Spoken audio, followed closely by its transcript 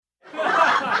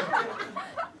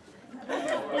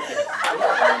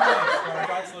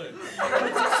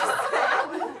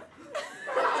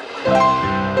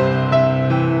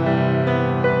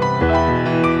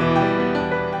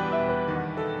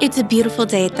It's a beautiful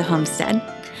day at the homestead.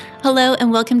 Hello and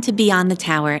welcome to Beyond the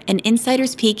Tower, an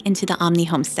insider's peek into the Omni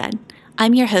homestead.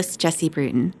 I'm your host, Jessie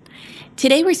Bruton.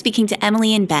 Today we're speaking to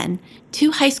Emily and Ben,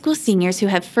 two high school seniors who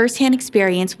have firsthand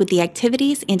experience with the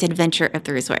activities and adventure of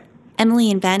the resort.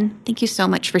 Emily and Ben, thank you so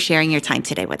much for sharing your time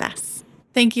today with us.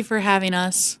 Thank you for having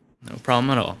us. No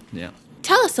problem at all, yeah.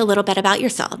 Tell us a little bit about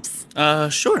yourselves.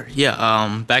 Sure,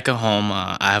 yeah. Back at home,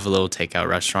 I have a little takeout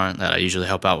restaurant that I usually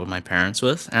help out with my parents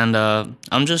with. And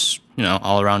I'm just,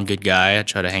 all-around good guy. I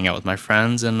try to hang out with my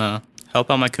friends and help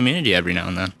out my community every now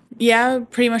and then. Yeah,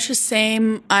 pretty much the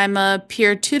same. I'm a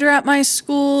peer tutor at my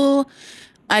school.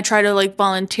 I try to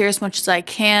volunteer as much as I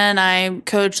can. I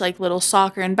coach little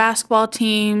soccer and basketball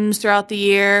teams throughout the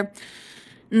year.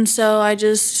 And so I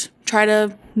just try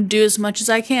to do as much as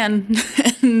I can,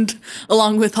 and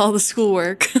along with all the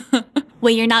schoolwork.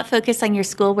 When you're not focused on your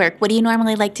schoolwork, what do you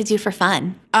normally like to do for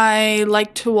fun? I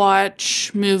like to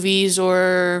watch movies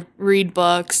or read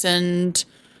books and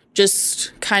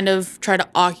just kind of try to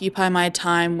occupy my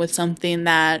time with something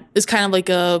that is kind of like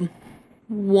a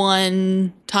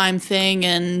one-time thing,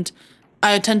 and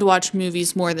I tend to watch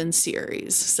movies more than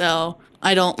series, so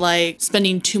I don't like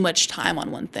spending too much time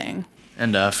on one thing.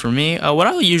 And for me, what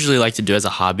I usually like to do as a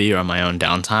hobby or on my own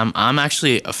downtime, I'm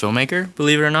actually a filmmaker,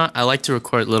 believe it or not. I like to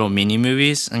record little mini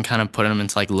movies and kind of put them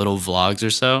into little vlogs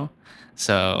or so.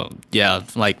 So yeah,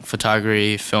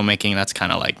 photography, filmmaking, that's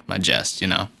kind of my gist,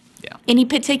 Yeah. Any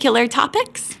particular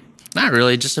topics? Not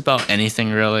really, just about anything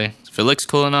really. If it looks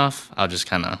cool enough, I'll just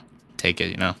kind of take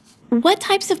it, What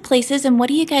types of places and what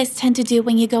do you guys tend to do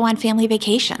when you go on family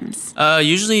vacations?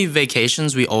 Usually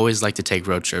vacations, we always like to take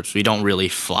road trips. We don't really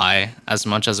fly as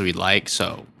much as we'd like,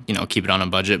 so, keep it on a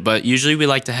budget. But usually we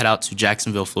like to head out to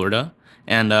Jacksonville, Florida.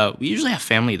 And we usually have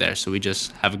family there, so we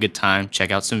just have a good time,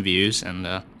 check out some views, and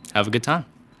have a good time.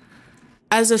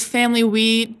 As a family,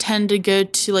 we tend to go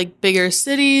to bigger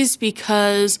cities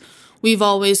because we've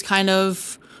always kind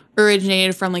of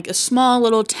originated from a small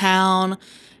little town,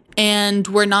 and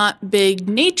we're not big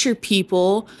nature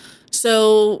people.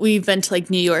 So we've been to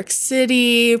New York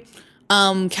City,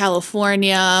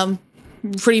 California,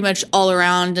 pretty much all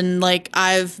around. And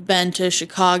I've been to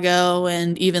Chicago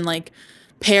and even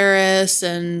Paris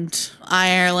and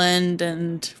Ireland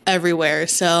and everywhere.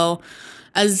 So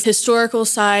as historical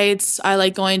sites, I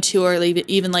like going to, or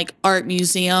even art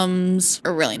museums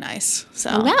are really nice.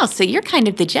 So Wow, so you're kind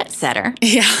of the jet setter.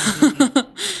 Yeah.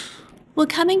 Well,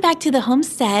 coming back to the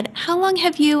homestead, how long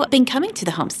have you been coming to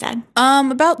the homestead?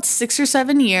 About 6 or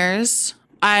 7 years.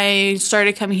 I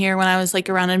started coming here when I was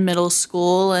around in middle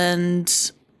school,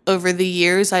 and over the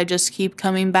years I just keep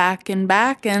coming back,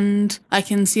 and I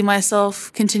can see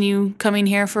myself continue coming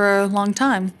here for a long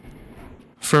time.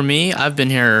 For me, I've been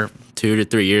here 2 to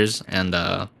 3 years, and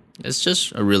it's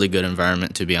just a really good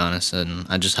environment, to be honest, and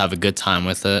I just have a good time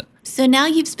with it. So now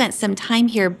you've spent some time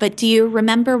here, but do you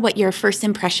remember what your first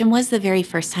impression was the very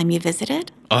first time you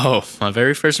visited? Oh, my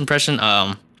very first impression,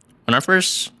 when I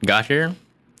first got here,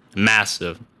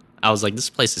 massive. I was like,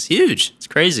 this place is huge. It's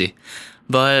crazy.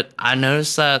 But I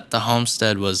noticed that the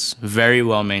homestead was very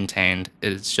well maintained.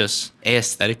 It's just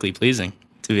aesthetically pleasing,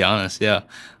 to be honest, yeah.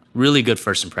 Really good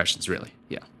first impressions, really,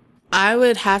 yeah. I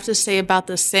would have to say about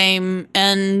the same.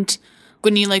 And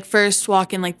when you first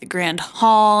walk in the grand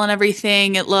hall and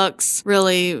everything, it looks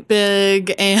really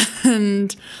big.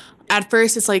 And at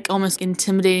first it's almost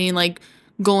intimidating,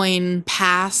 going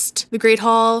past the great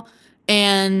hall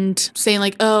and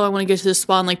saying oh, I want to go to this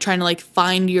spot, and trying to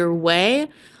find your way.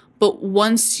 But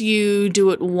once you do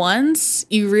it once,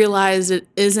 you realize it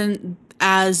isn't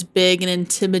as big and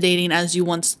intimidating as you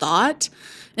once thought.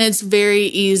 And it's very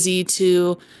easy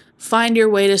to find your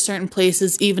way to certain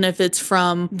places, even if it's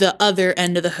from the other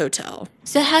end of the hotel.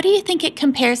 So how do you think it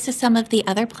compares to some of the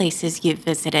other places you've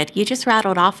visited? You just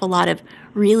rattled off a lot of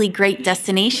really great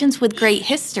destinations with great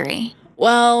history.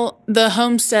 Well, the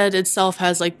homestead itself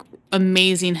has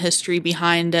amazing history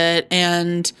behind it.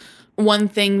 And one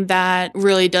thing that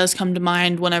really does come to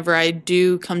mind whenever I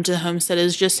do come to the homestead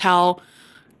is just how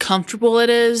comfortable it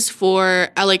is for,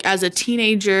 as a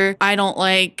teenager, I don't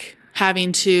like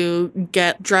having to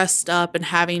get dressed up and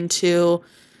having to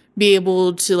be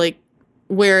able to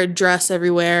wear a dress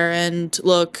everywhere and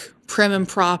look prim and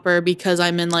proper because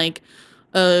I'm in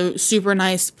a super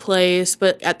nice place.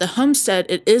 But at the homestead,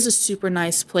 it is a super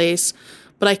nice place,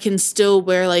 but I can still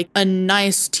wear a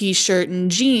nice t-shirt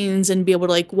and jeans and be able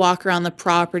to walk around the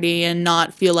property and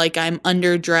not feel like I'm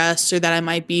underdressed or that I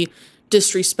might be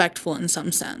disrespectful in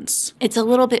some sense. It's a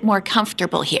little bit more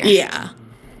comfortable here. Yeah.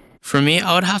 For me,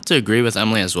 I would have to agree with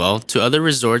Emily as well. To other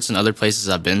resorts and other places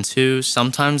I've been to,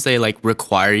 sometimes they like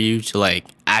require you to like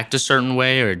act a certain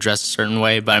way or dress a certain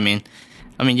way. But I mean,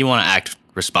 you want to act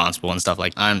responsible and stuff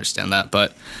like I understand that.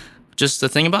 But just the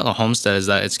thing about the homestead is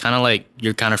that it's kind of like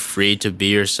you're kind of free to be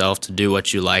yourself, to do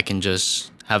what you like and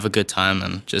just have a good time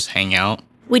and just hang out.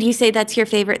 Would you say that's your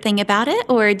favorite thing about it,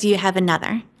 or do you have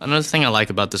another? Another thing I like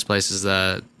about this place is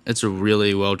that it's a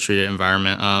really well-treated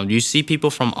environment. You see people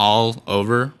from all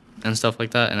over and stuff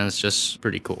like that, and it's just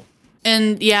pretty cool.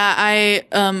 And yeah, I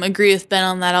agree with Ben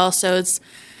on that also.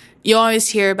 You always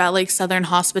hear about like Southern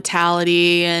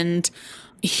hospitality, and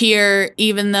here,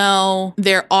 even though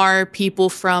there are people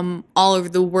from all over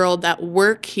the world that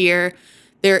work here,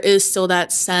 there is still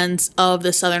that sense of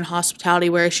the Southern hospitality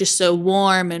where it's just so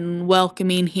warm and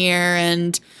welcoming here.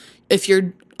 And if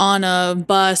you're on a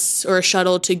bus or a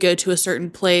shuttle to go to a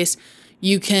certain place,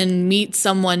 you can meet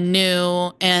someone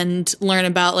new and learn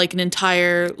about like an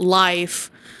entire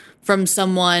life from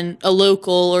someone, a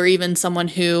local, or even someone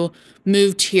who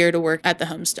moved here to work at the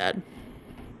homestead.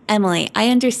 Emily, I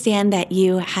understand that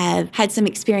you have had some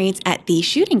experience at the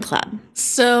shooting club.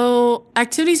 So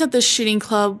activities at the shooting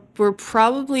club were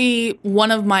probably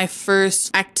one of my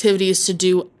first activities to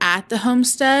do at the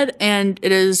homestead, and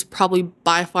it is probably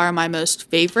by far my most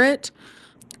favorite.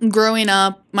 Growing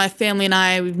up, my family and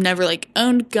I, we've never like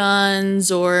owned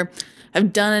guns or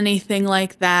have done anything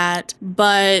like that.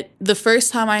 But the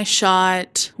first time I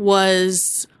shot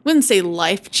was, I wouldn't say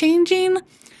life-changing,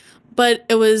 but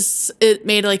it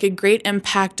made like a great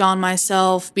impact on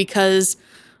myself, because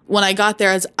when I got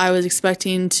there, I was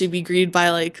expecting to be greeted by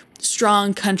like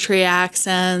strong country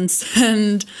accents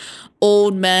and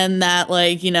old men that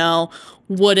like,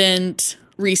 wouldn't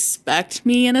respect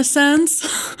me in a sense.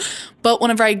 But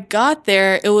whenever I got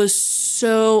there, it was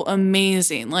so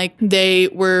amazing. Like, they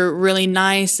were really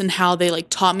nice in how they like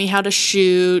taught me how to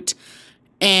shoot.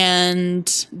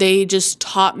 And they just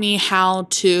taught me how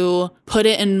to put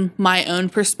it in my own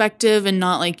perspective and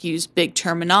not like use big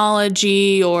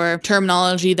terminology or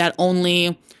terminology that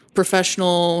only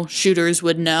professional shooters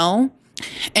would know.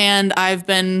 And I've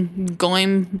been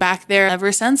going back there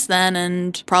ever since then,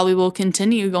 and probably will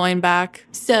continue going back.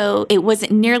 So it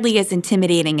wasn't nearly as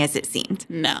intimidating as it seemed.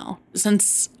 No.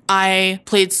 Since I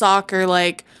played soccer,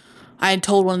 like, I had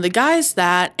told one of the guys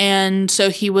that, and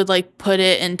so he would like put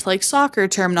it into like soccer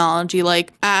terminology,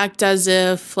 like act as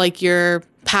if like you're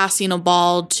passing a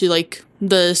ball to like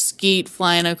the skeet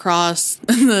flying across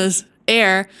the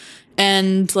air,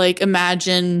 and like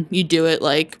imagine you do it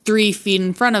like 3 feet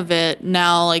in front of it,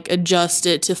 now like adjust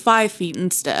it to 5 feet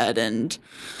instead, and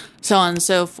so on and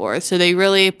so forth. So they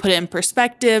really put it in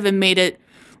perspective and made it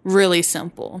really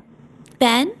simple.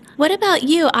 Ben, what about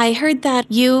you? I heard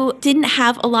that you didn't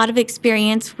have a lot of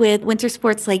experience with winter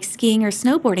sports like skiing or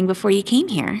snowboarding before you came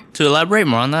here. To elaborate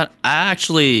more on that, I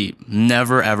actually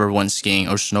never ever went skiing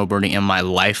or snowboarding in my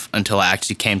life until I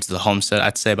actually came to the homestead.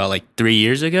 I'd say about like 3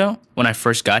 years ago when I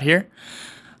first got here.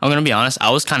 I'm going to be honest,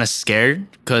 I was kind of scared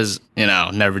because,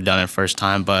 never done it first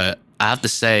time, but I have to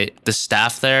say the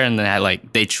staff there, and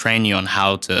they train you on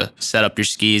how to set up your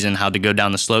skis and how to go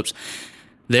down the slopes.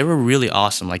 They were really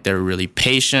awesome. Like, they were really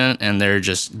patient, and they're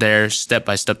just there step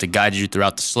by step to guide you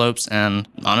throughout the slopes. And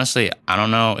honestly, I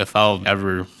don't know if I'll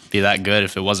ever be that good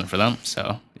if it wasn't for them.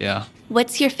 So, yeah.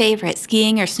 What's your favorite,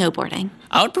 skiing or snowboarding?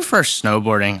 I would prefer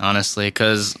snowboarding, honestly,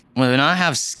 because when I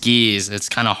have skis, it's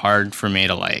kind of hard for me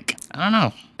to I don't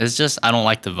know. It's just, I don't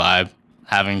like the vibe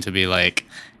having to be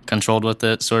controlled with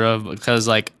it, sort of, because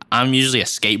I'm usually a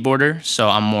skateboarder, so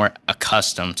I'm more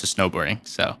accustomed to snowboarding,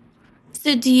 So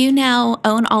do you now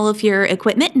own all of your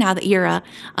equipment now that you're a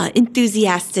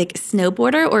enthusiastic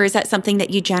snowboarder, or is that something that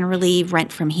you generally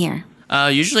rent from here?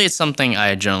 Usually it's something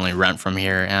I generally rent from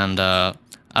here, and I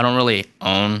don't really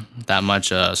own that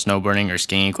much snowboarding or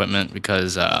skiing equipment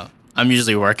because I'm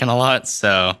usually working a lot.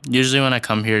 So usually when I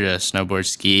come here to snowboard,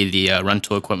 ski, the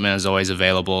rental equipment is always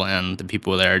available, and the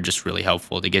people there are just really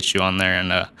helpful to get you on there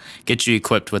and get you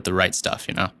equipped with the right stuff,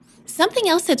 Something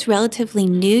else that's relatively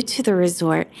new to the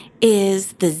resort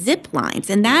is the zip lines,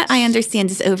 and that I understand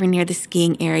is over near the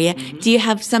skiing area. Mm-hmm. Do you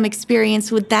have some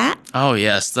experience with that? Oh,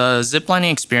 yes. The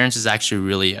ziplining experience is actually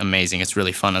really amazing. It's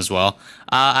really fun as well.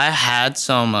 I had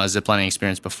some ziplining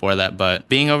experience before that, but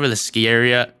being over the ski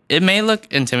area, it may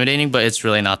look intimidating, but it's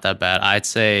really not that bad. I'd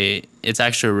say it's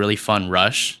actually a really fun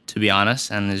rush, to be honest,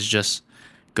 and it's just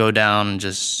go down and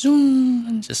just zoom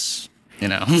and just...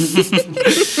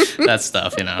 that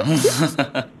stuff,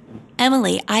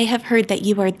 Emily, I have heard that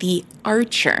you are the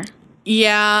archer.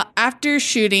 Yeah, after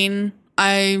shooting,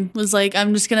 I was like,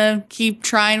 I'm just going to keep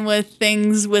trying with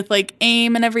things with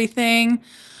aim and everything.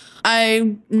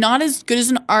 I'm not as good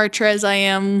as an archer as I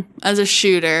am as a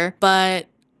shooter, but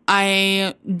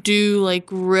I do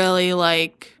really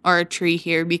like archery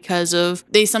here because of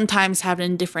they sometimes have it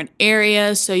in different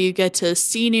areas, so you get to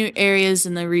see new areas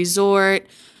in the resort.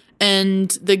 And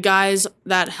the guys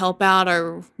that help out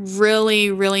are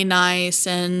really, really nice.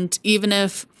 And even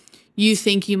if you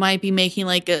think you might be making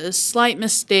a slight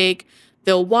mistake,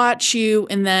 they'll watch you.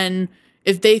 And then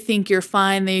if they think you're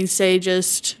fine, they say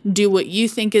just do what you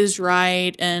think is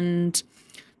right. And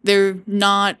they're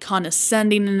not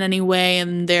condescending in any way.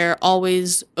 And they're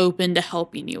always open to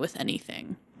helping you with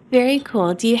anything. Very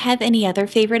cool. Do you have any other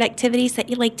favorite activities that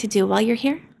you like to do while you're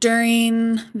here?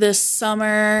 During the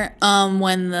summer,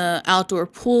 when the outdoor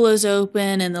pool is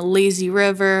open and the lazy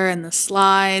river and the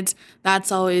slides,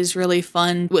 that's always really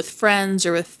fun with friends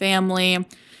or with family.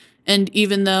 And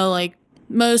even though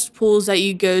most pools that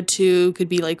you go to could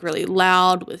be really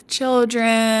loud with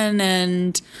children,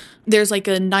 and there's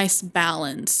a nice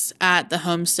balance at the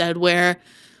homestead where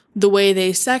the way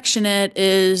they section it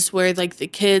is where the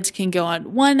kids can go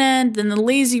on one end, then the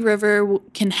lazy river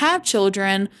can have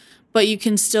children, but you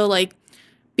can still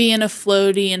be in a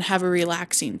floaty and have a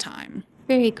relaxing time.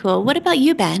 Very cool. What about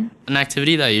you, Ben? An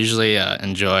activity that I usually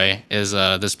enjoy is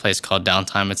this place called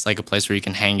Downtime. It's a place where you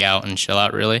can hang out and chill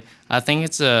out, really. I think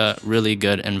it's a really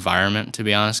good environment, to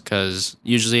be honest, because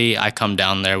usually I come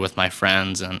down there with my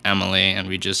friends and Emily, and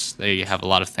they have a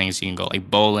lot of things. You can go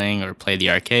bowling or play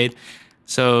the arcade.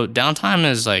 So Downtime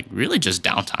is really just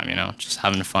downtime, just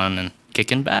having fun and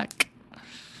kicking back.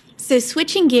 So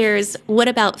switching gears, what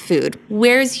about food?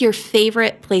 Where's your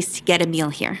favorite place to get a meal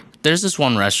here? There's this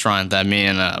one restaurant that me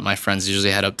and my friends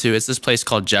usually head up to. It's this place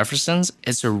called Jefferson's.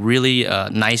 It's a really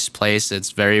nice place.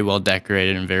 It's very well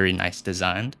decorated and very nice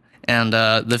designed. And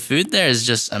the food there is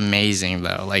just amazing,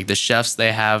 though. The chefs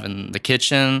they have in the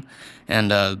kitchen and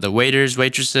the waiters,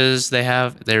 waitresses they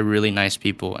have, they're really nice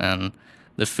people. And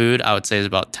the food, I would say, is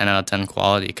about 10 out of 10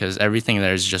 quality because everything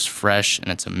there is just fresh and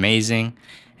it's amazing.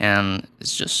 And it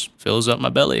just fills up my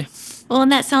belly. Well,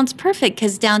 and that sounds perfect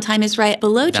because Downtime is right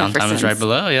below Jefferson's. Downtime is right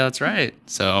below. Yeah, that's right.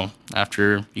 So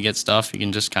after you get stuff, you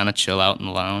can just kind of chill out in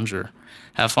the lounge or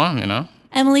have fun,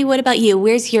 Emily, what about you?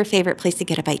 Where's your favorite place to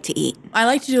get a bite to eat? I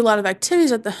like to do a lot of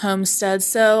activities at the homestead,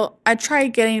 so I try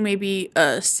getting maybe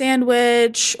a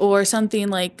sandwich or something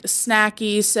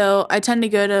snacky. So I tend to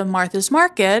go to Martha's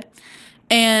Market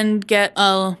and get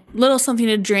a little something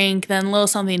to drink, then a little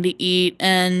something to eat.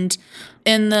 And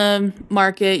in the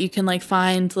market, you can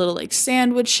find little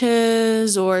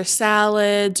sandwiches or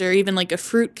salads or even a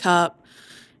fruit cup.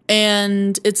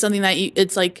 And it's something that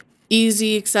it's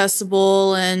easy,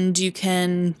 accessible, and you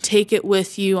can take it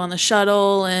with you on the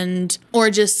shuttle or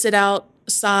just sit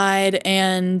outside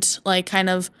and kind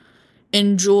of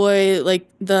enjoy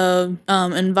the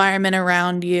environment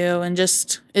around you, and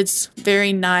just it's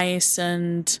very nice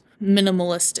and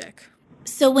minimalistic.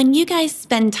 So when you guys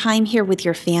spend time here with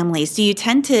your families, do you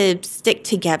tend to stick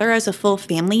together as a full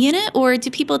family unit, or do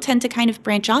people tend to kind of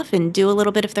branch off and do a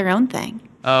little bit of their own thing?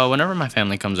 Whenever my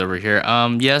family comes over here,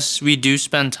 yes, we do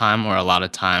spend time or a lot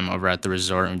of time over at the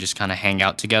resort and just kind of hang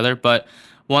out together. But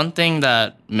one thing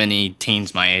that many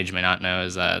teens my age may not know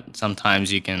is that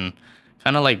sometimes you can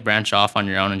kind of branch off on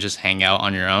your own and just hang out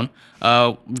on your own.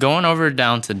 Going over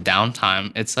down to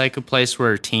Downtime, it's a place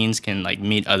where teens can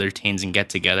meet other teens and get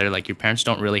together. Your parents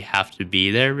don't really have to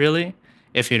be there, really,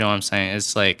 if you know what I'm saying.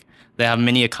 It's they have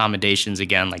many accommodations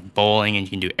again, bowling, and you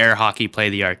can do air hockey,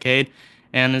 play the arcade.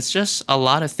 And it's just a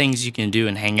lot of things you can do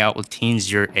and hang out with teens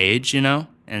your age, and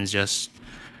just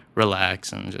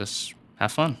relax and just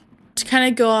have fun. To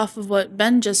kind of go off of what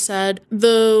Ben just said,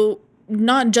 though,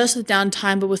 not just with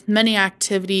Downtime, but with many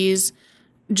activities,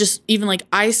 just even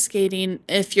ice skating,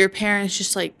 if your parents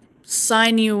just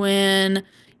sign you in,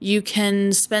 you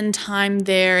can spend time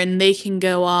there and they can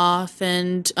go off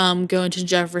and go into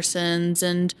Jefferson's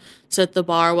and sit at the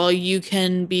bar while you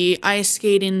can be ice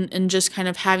skating and just kind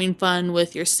of having fun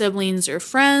with your siblings or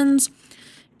friends.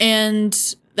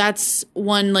 And that's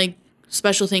one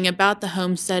special thing about the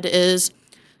homestead is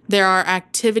there are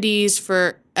activities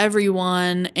for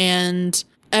everyone, and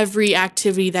every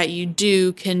activity that you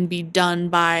do can be done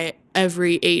by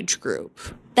every age group.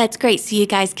 That's great. So you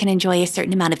guys can enjoy a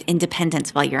certain amount of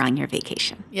independence while you're on your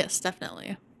vacation. Yes,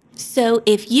 definitely. So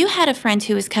if you had a friend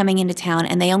who was coming into town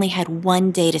and they only had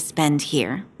one day to spend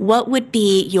here, what would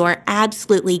be your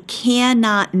absolutely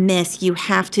cannot miss, you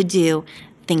have to do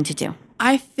thing to do?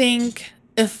 I think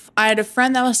if I had a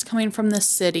friend that was coming from the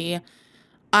city,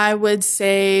 I would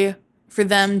say for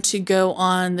them to go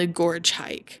on the Gorge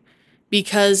hike,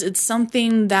 because it's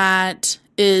something that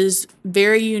is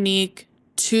very unique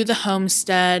to the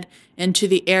homestead and to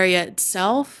the area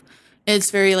itself.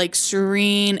 It's very like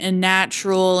serene and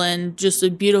natural and just a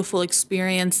beautiful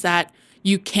experience that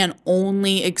you can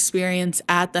only experience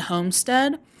at the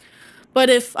homestead. But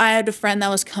if I had a friend that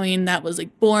was coming that was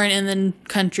like born in the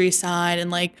countryside and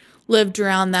like lived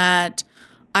around that,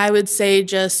 I would say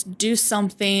just do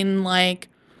something like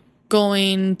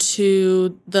going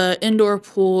to the indoor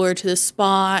pool or to the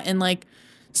spa, and like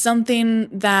something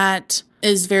that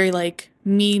is very like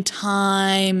me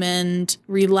time and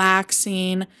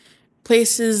relaxing.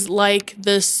 Places like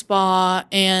the spa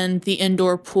and the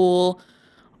indoor pool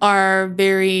are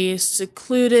very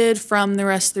secluded from the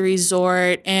rest of the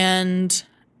resort and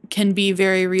can be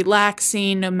very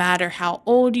relaxing no matter how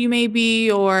old you may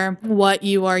be or what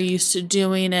you are used to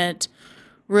doing. It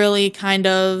really kind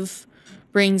of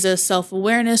brings a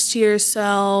self-awareness to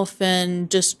yourself, and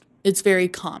just it's very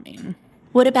calming.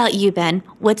 What about you, Ben?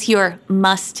 What's your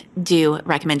must-do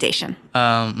recommendation?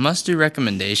 Must-do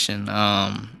recommendation.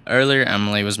 Earlier,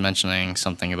 Emily was mentioning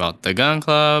something about the gun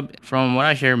club. From what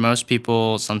I hear, most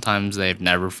people, sometimes they've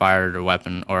never fired a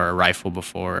weapon or a rifle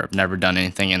before, or have never done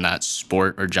anything in that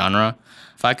sport or genre.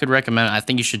 If I could recommend, I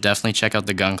think you should definitely check out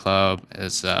the gun club.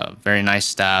 It's a very nice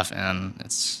staff, and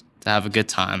it's to have a good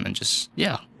time and just,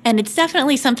 yeah. And it's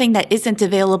definitely something that isn't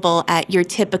available at your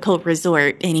typical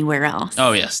resort anywhere else.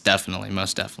 Oh, yes, definitely.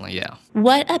 Most definitely, yeah.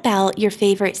 What about your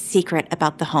favorite secret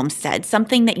about the homestead?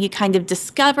 Something that you kind of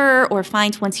discover or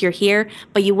find once you're here,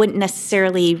 but you wouldn't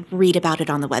necessarily read about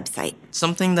it on the website?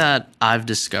 Something that I've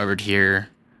discovered here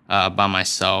by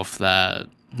myself that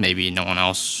maybe no one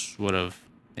else would have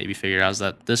maybe figured out is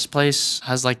that this place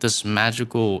has like this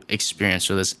magical experience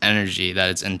or this energy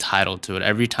that it's entitled to it.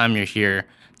 Every time you're here,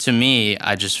 to me,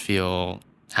 I just feel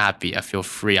happy. I feel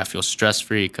free. I feel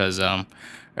stress-free because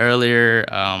earlier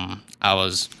I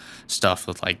was stuffed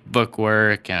with like book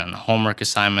work and homework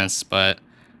assignments, but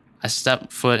I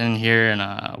stepped foot in here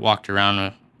and walked around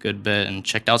a good bit and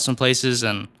checked out some places,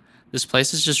 and this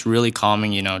place is just really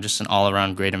calming, you know, just an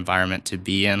all-around great environment to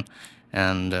be in,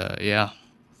 and yeah.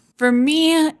 For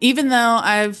me, even though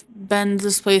I've been to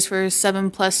this place for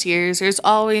 7+ years, there's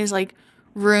always like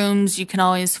rooms you can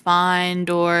always find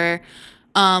or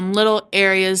little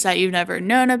areas that you've never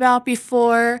known about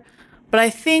before. But I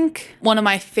think one of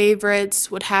my favorites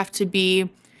would have to be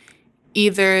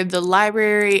either the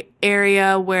library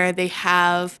area where they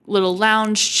have little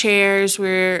lounge chairs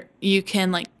where you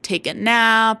can like take a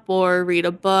nap or read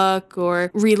a book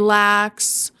or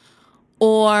relax,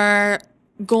 or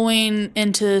going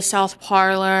into the South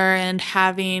Parlor and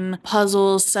having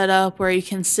puzzles set up where you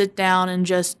can sit down and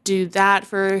just do that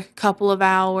for a couple of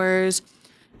hours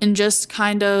and just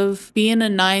kind of be in a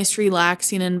nice,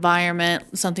 relaxing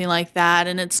environment, something like that.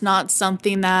 And it's not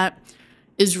something that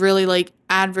is really like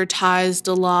advertised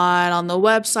a lot on the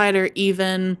website or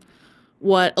even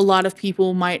what a lot of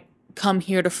people might come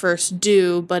here to first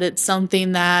do, but it's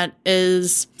something that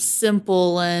is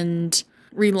simple and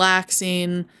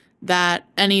relaxing that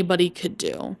anybody could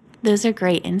do. Those are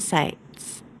great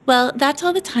insights. Well, that's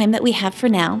all the time that we have for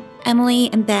now. Emily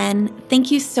and Ben,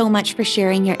 thank you so much for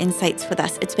sharing your insights with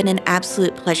us. It's been an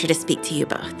absolute pleasure to speak to you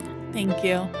both. Thank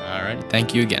you. All right.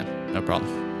 Thank you again. No problem.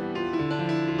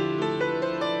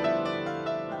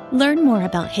 Learn more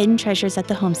about hidden treasures at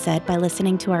the homestead by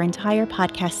listening to our entire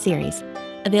podcast series,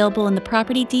 available in the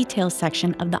property details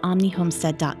section of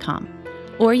theomnihomestead.com.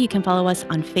 Or you can follow us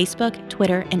on Facebook,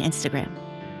 Twitter, and Instagram.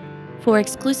 For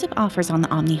exclusive offers on the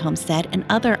Omni Homestead and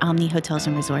other Omni hotels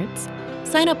and resorts,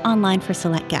 sign up online for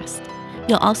select guests.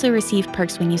 You'll also receive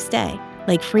perks when you stay,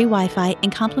 like free Wi-Fi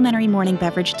and complimentary morning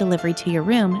beverage delivery to your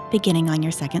room beginning on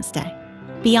your second stay.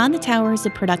 Beyond the Tower is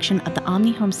a production of the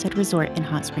Omni Homestead Resort in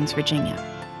Hot Springs, Virginia.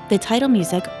 The title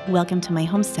music, Welcome to My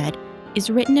Homestead,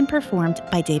 is written and performed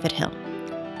by David Hill.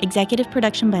 Executive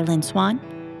production by Lynn Swan,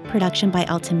 production by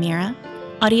Altamira,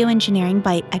 audio engineering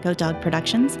by Echo Dog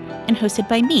Productions, and hosted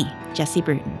by me, Jessie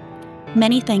Bruton.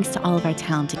 Many thanks to all of our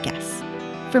talented guests.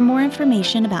 For more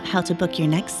information about how to book your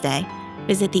next stay,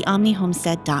 visit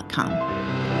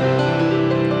theomnihomestead.com.